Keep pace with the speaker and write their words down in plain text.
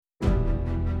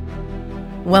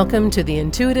Welcome to the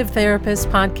Intuitive Therapist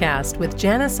Podcast with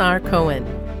Janis R. Cohen,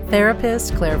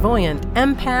 therapist, clairvoyant,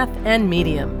 empath, and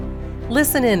medium.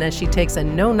 Listen in as she takes a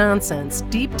no-nonsense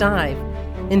deep dive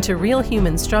into real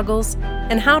human struggles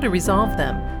and how to resolve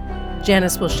them.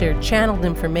 Janis will share channeled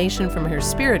information from her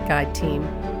spirit guide team,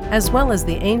 as well as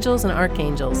the angels and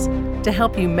archangels, to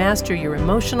help you master your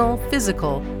emotional,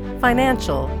 physical,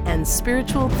 financial, and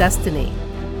spiritual destiny.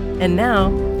 And now,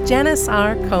 Janis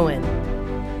R. Cohen.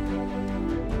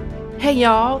 Hey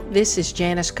y'all, this is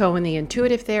Janis Cohen, the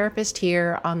Intuitive Therapist,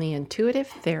 here on the Intuitive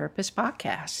Therapist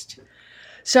Podcast.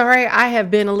 Sorry, I have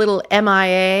been a little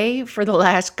MIA for the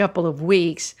last couple of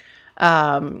weeks.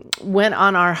 Went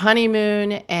on our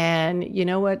honeymoon, and you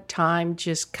know what? Time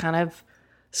just kind of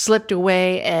slipped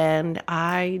away, and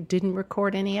I didn't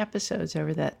record any episodes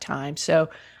over that time. So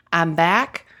I'm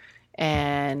back,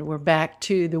 and we're back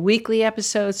to the weekly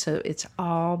episodes, so it's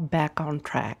all back on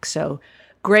track. So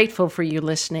grateful for you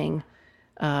listening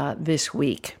this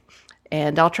week.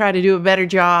 And I'll try to do a better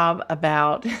job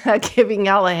about giving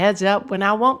y'all a heads up when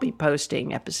I won't be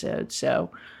posting episodes.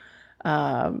 So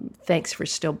thanks for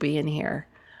still being here.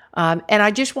 And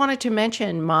I just wanted to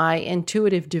mention my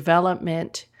intuitive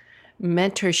development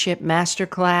mentorship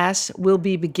masterclass will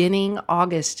be beginning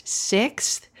August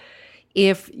 6th.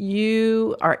 If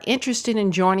you are interested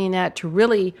in joining that to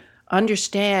really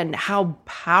understand how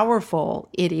powerful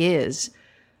it is,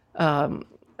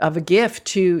 of a gift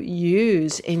to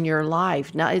use in your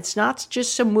life. Now, it's not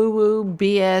just some woo-woo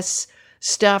BS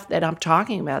stuff that I'm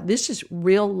talking about. This is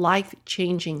real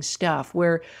life-changing stuff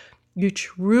where you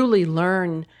truly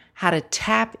learn how to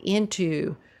tap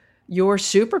into your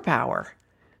superpower,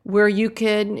 where you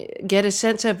can get a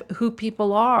sense of who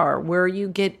people are, where you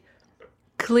get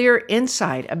clear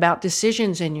insight about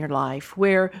decisions in your life,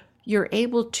 where you're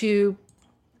able to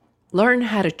learn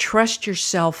how to trust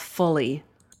yourself fully,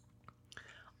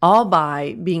 all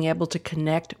by being able to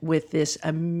connect with this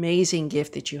amazing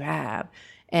gift that you have.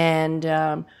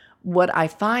 And what I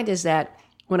find is that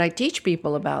when I teach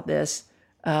people about this,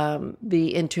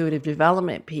 the intuitive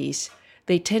development piece,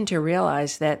 they tend to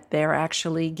realize that they're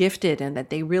actually gifted and that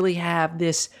they really have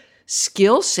this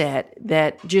skill set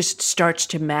that just starts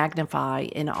to magnify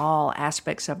in all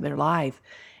aspects of their life.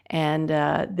 And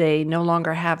they no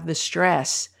longer have the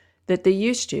stress that they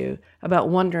used to about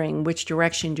wondering, which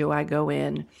direction do I go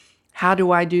in? How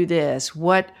do I do this?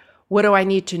 What do I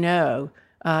need to know?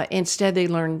 Instead, they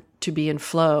learn to be in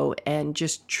flow and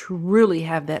just truly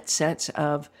have that sense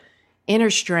of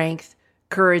inner strength,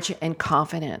 courage, and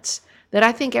confidence that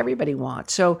I think everybody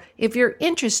wants. So if you're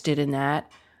interested in that,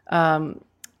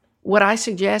 what I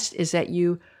suggest is that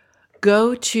you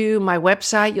go to my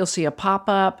website. You'll see a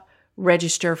pop-up,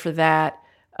 register for that,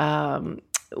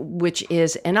 which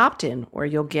is an opt-in, where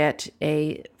you'll get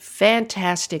a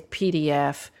fantastic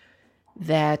PDF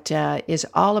that is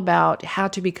all about how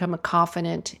to become a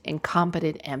confident and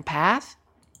competent empath.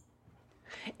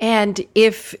 And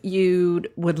if you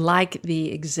would like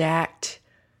the exact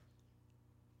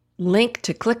link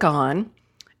to click on,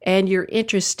 and you're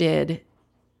interested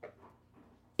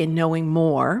in knowing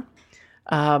more,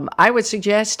 I would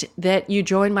suggest that you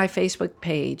join my Facebook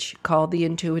page called The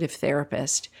Intuitive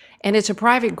Therapist. And it's a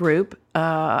private group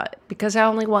because I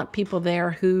only want people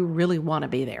there who really want to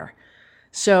be there.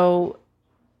 So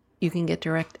you can get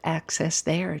direct access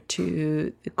there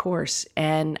to the course.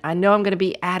 And I know I'm going to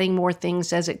be adding more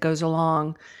things as it goes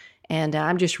along. And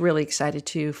I'm just really excited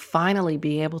to finally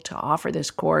be able to offer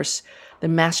this course, the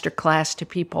master class, to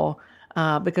people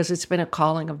because it's been a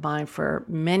calling of mine for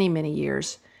many, many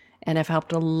years. And I've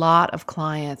helped a lot of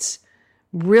clients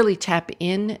really tap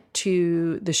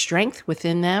into the strength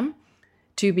within them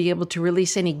to be able to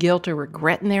release any guilt or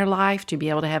regret in their life, to be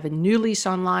able to have a new lease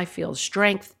on life, feel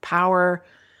strength, power,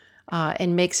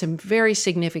 and make some very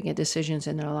significant decisions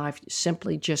in their life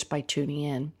simply just by tuning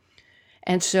in.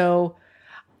 And so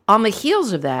on the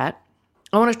heels of that,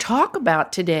 I want to talk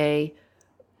about today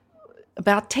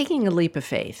about taking a leap of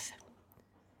faith.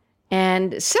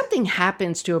 And something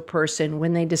happens to a person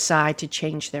when they decide to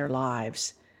change their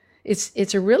lives.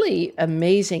 It's a really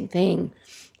amazing thing,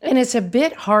 and it's a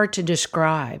bit hard to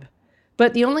describe.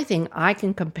 But the only thing I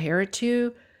can compare it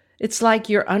to, it's like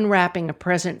you're unwrapping a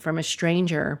present from a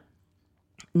stranger,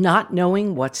 not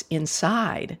knowing what's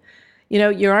inside. You know,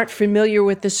 you aren't familiar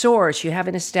with the source. You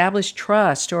haven't established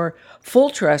trust or full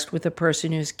trust with the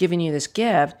person who's given you this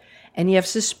gift, and you have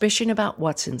suspicion about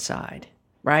what's inside,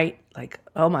 right? Like,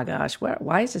 oh my gosh,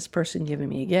 why is this person giving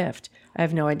me a gift? I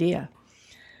have no idea.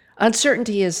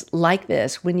 Uncertainty is like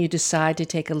this when you decide to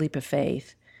take a leap of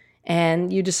faith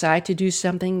and you decide to do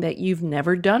something that you've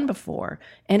never done before,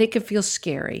 and it can feel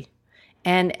scary.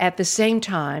 And at the same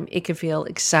time, it can feel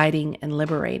exciting and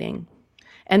liberating.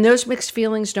 And those mixed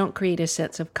feelings don't create a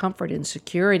sense of comfort and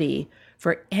security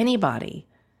for anybody.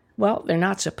 Well, they're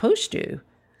not supposed to.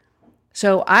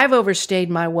 So I've overstayed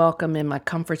my welcome in my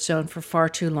comfort zone for far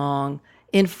too long,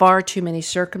 in far too many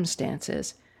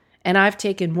circumstances. And I've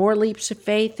taken more leaps of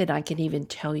faith than I can even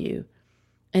tell you.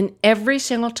 And every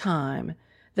single time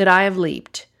that I have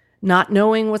leaped, not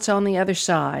knowing what's on the other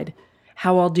side,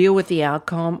 how I'll deal with the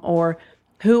outcome, or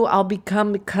who I'll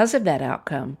become because of that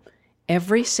outcome,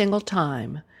 every single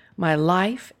time my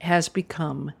life has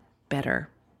become better.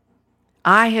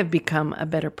 I have become a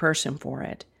better person for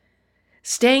it.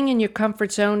 Staying in your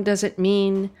comfort zone doesn't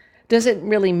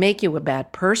really make you a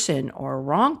bad person or a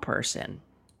wrong person.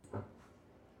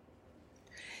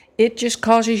 It just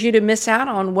causes you to miss out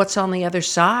on what's on the other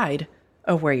side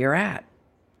of where you're at.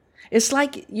 It's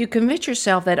like you convince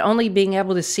yourself that only being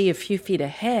able to see a few feet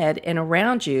ahead and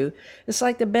around you is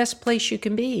like the best place you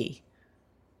can be.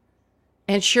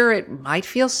 And sure, it might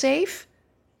feel safe,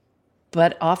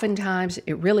 but oftentimes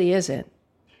it really isn't.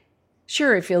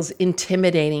 Sure, it feels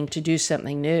intimidating to do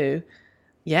something new.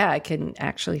 Yeah, it can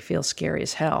actually feel scary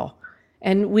as hell.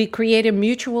 And we create a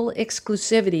mutual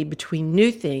exclusivity between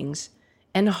new things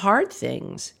and hard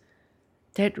things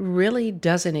that really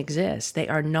doesn't exist. They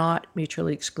are not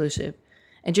mutually exclusive.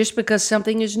 And just because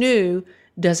something is new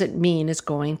doesn't mean it's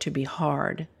going to be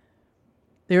hard.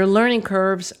 There are learning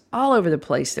curves all over the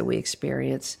place that we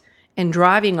experience, and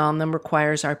driving on them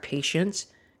requires our patience,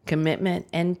 commitment,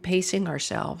 and pacing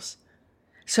ourselves.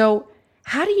 So,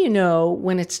 how do you know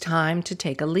when it's time to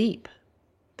take a leap?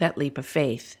 That leap of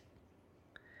faith.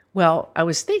 Well, I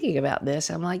was thinking about this.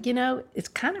 I'm like, it's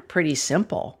kind of pretty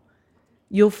simple.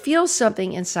 You'll feel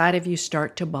something inside of you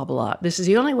start to bubble up. This is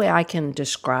the only way I can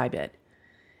describe it.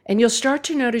 And you'll start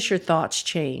to notice your thoughts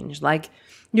change. Like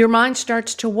your mind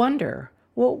starts to wonder,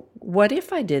 well, what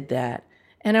if I did that?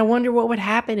 And I wonder what would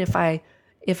happen if I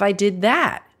did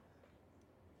that.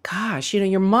 Gosh,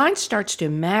 your mind starts to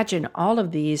imagine all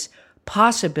of these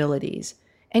possibilities,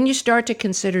 and you start to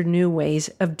consider new ways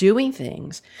of doing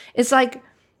things. It's like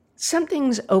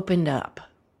something's opened up.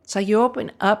 It's like you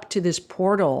open up to this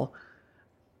portal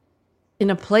in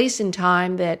a place in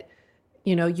time that,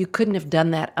 you couldn't have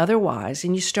done that otherwise.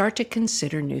 And you start to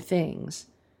consider new things,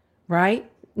 right?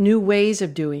 New ways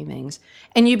of doing things.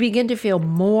 And you begin to feel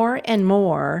more and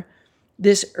more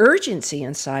this urgency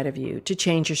inside of you to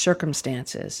change your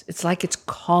circumstances. It's like it's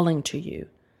calling to you.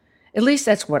 At least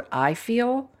that's what I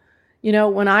feel.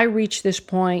 When I reach this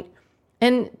point,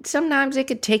 and sometimes it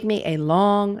could take me a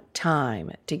long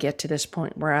time to get to this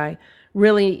point where I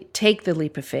really take the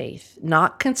leap of faith,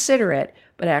 not consider it,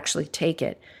 but actually take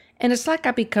it. And it's like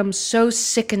I become so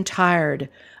sick and tired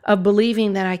of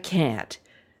believing that I can't,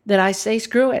 that I say,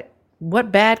 screw it.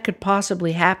 What bad could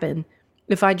possibly happen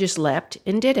if I just leapt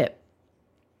and did it?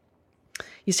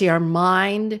 You see, our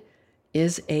mind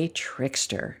is a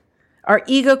trickster. Our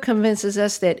ego convinces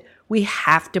us that we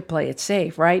have to play it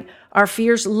safe, right? Our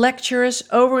fears lecture us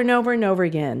over and over and over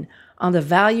again on the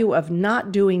value of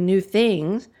not doing new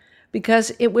things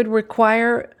because it would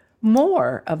require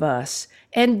more of us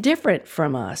and different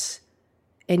from us.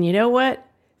 And you know what?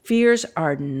 Fears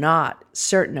are not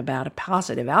certain about a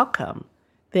positive outcome.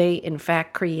 They, in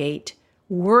fact, create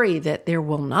worry that there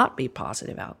will not be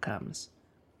positive outcomes.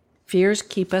 Fears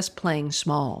keep us playing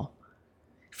small.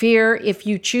 Fear, if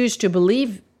you choose to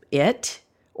believe it,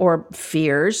 or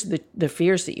fears, the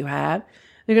fears that you have,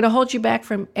 they're going to hold you back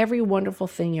from every wonderful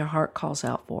thing your heart calls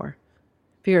out for.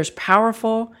 Fear is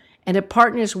powerful, and it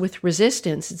partners with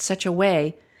resistance in such a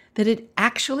way that it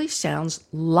actually sounds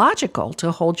logical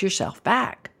to hold yourself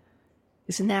back.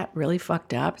 Isn't that really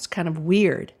fucked up? It's kind of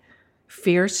weird.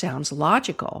 Fear sounds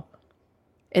logical.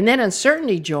 And then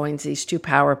uncertainty joins these two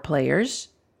power players,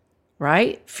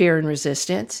 right? Fear and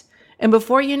resistance. And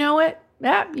before you know it,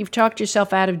 you've talked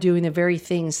yourself out of doing the very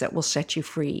things that will set you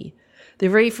free. The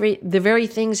very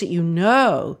things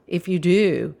that if you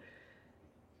do,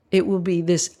 it will be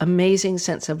this amazing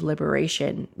sense of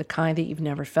liberation, the kind that you've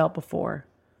never felt before.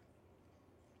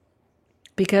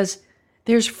 Because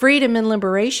there's freedom and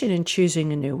liberation in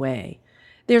choosing a new way.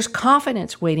 There's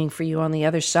confidence waiting for you on the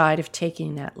other side of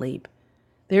taking that leap.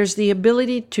 There's the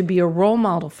ability to be a role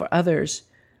model for others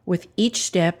with each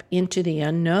step into the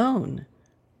unknown.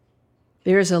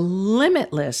 There is a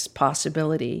limitless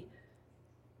possibility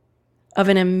of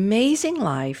an amazing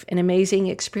life and amazing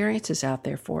experiences out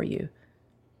there for you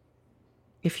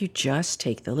if you just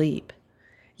take the leap.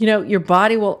 Your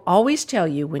body will always tell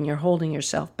you when you're holding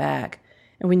yourself back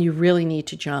and when you really need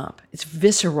to jump. It's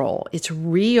visceral. It's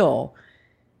real.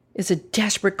 It's a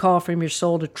desperate call from your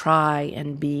soul to try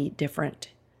and be different.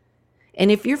 And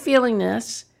if you're feeling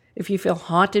this, if you feel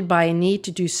haunted by a need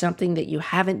to do something that you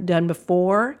haven't done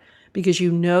before because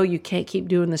you know you can't keep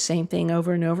doing the same thing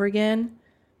over and over again,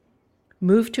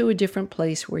 move to a different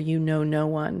place where you know no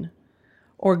one,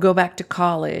 or go back to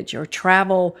college, or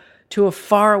travel to a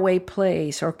faraway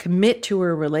place, or commit to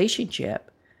a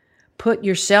relationship. Put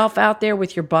yourself out there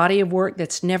with your body of work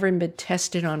that's never been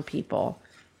tested on people.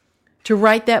 To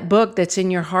write that book that's in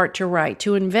your heart to write,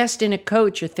 to invest in a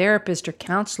coach, a therapist, or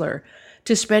counselor,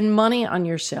 to spend money on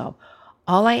yourself.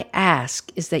 All I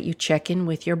ask is that you check in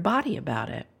with your body about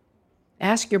it.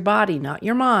 Ask your body, not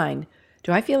your mind,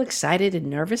 do I feel excited and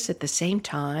nervous at the same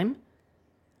time?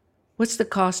 What's the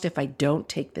cost if I don't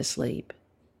take this leap?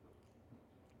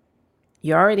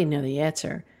 You already know the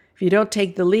answer. If you don't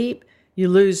take the leap, you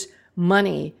lose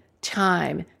money,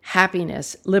 time,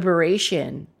 happiness,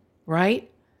 liberation, right?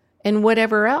 And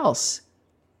whatever else.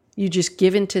 You just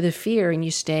give in to the fear and you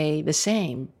stay the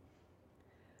same.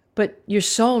 But your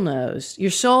soul knows.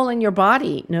 Your soul and your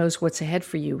body knows what's ahead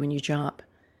for you when you jump.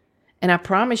 And I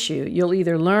promise you, you'll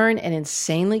either learn an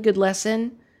insanely good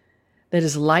lesson that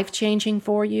is life-changing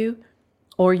for you,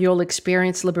 or you'll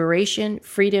experience liberation,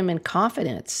 freedom, and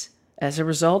confidence as a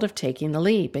result of taking the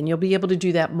leap. And you'll be able to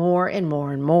do that more and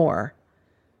more and more.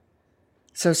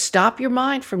 So stop your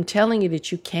mind from telling you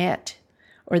that you can't,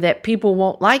 or that people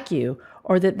won't like you,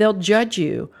 or that they'll judge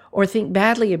you, or think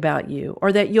badly about you,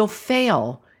 or that you'll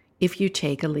fail if you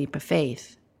take a leap of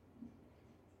faith.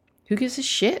 Who gives a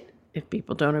shit if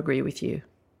people don't agree with you?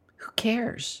 Who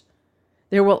cares?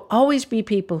 There will always be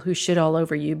people who shit all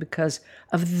over you because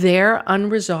of their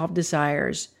unresolved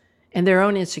desires and their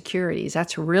own insecurities.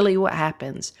 That's really what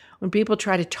happens. When people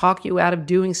try to talk you out of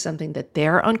doing something that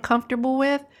they're uncomfortable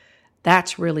with,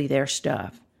 that's really their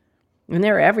stuff. And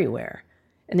they're everywhere.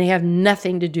 And they have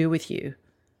nothing to do with you.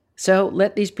 So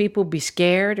let these people be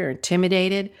scared or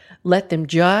intimidated. Let them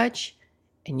judge,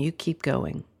 and you keep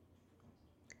going.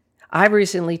 I've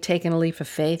recently taken a leap of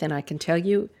faith, and I can tell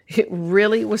you, it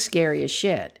really was scary as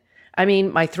shit. I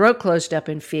mean, my throat closed up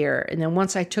in fear, and then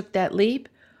once I took that leap,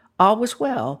 all was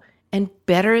well, and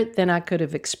better than I could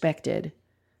have expected.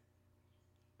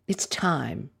 It's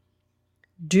time.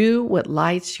 Do what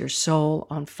lights your soul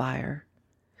on fire.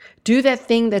 Do that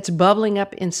thing that's bubbling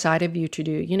up inside of you to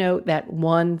do. You know, that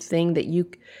one thing that you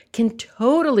can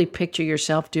totally picture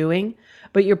yourself doing,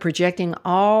 but you're projecting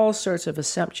all sorts of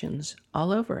assumptions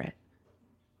all over it.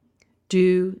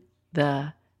 Do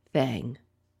the thing.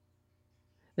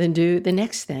 Then do the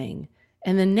next thing,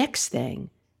 and the next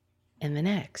thing, and the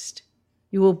next.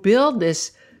 You will build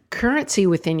this currency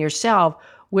within yourself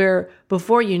where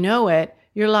before you know it,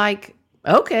 you're like,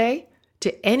 okay,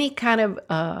 to any kind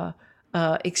of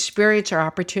experience or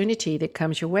opportunity that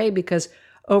comes your way, because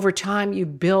over time you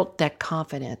built that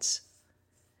confidence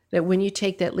that when you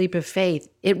take that leap of faith,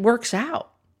 it works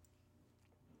out.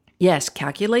 Yes,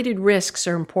 calculated risks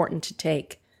are important to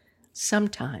take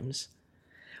sometimes.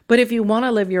 But if you want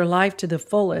to live your life to the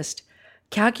fullest,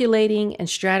 calculating and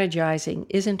strategizing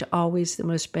isn't always the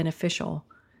most beneficial,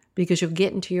 because you'll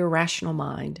get into your rational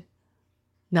mind,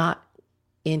 not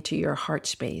into your heart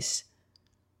space.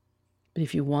 But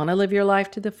if you want to live your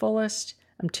life to the fullest,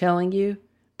 I'm telling you,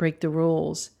 break the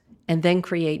rules and then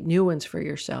create new ones for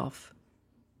yourself.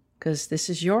 Because this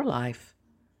is your life,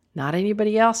 not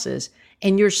anybody else's.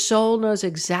 And your soul knows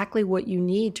exactly what you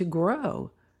need to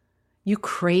grow. You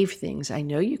crave things. I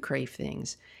know you crave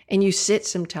things. And you sit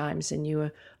sometimes and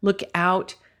you look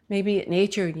out maybe at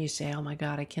nature and you say, oh my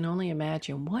God, I can only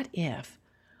imagine. What if?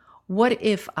 What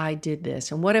if I did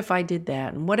this? And what if I did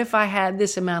that? And what if I had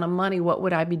this amount of money? What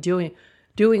would I be doing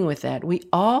with that? We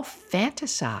all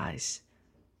fantasize.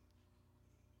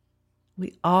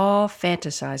 We all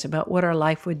fantasize about what our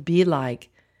life would be like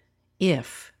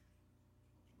if,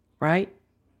 right?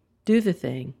 Do the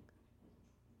thing.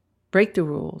 Break the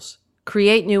rules.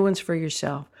 Create new ones for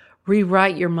yourself.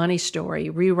 Rewrite your money story.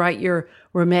 Rewrite your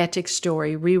romantic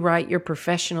story. Rewrite your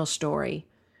professional story.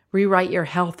 Rewrite your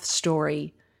health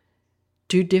story.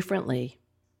 Do differently.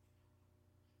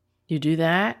 You do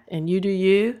that and you do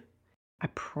you, I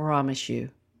promise you,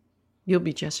 you'll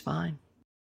be just fine.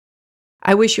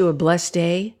 I wish you a blessed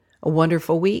day, a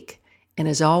wonderful week, and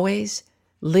as always,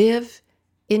 live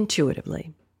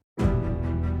intuitively.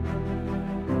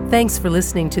 Thanks for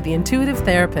listening to The Intuitive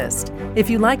Therapist. If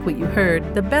you like what you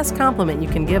heard, the best compliment you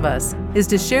can give us is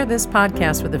to share this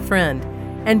podcast with a friend.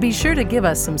 And be sure to give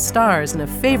us some stars and a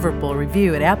favorable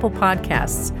review at Apple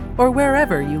Podcasts or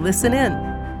wherever you listen in.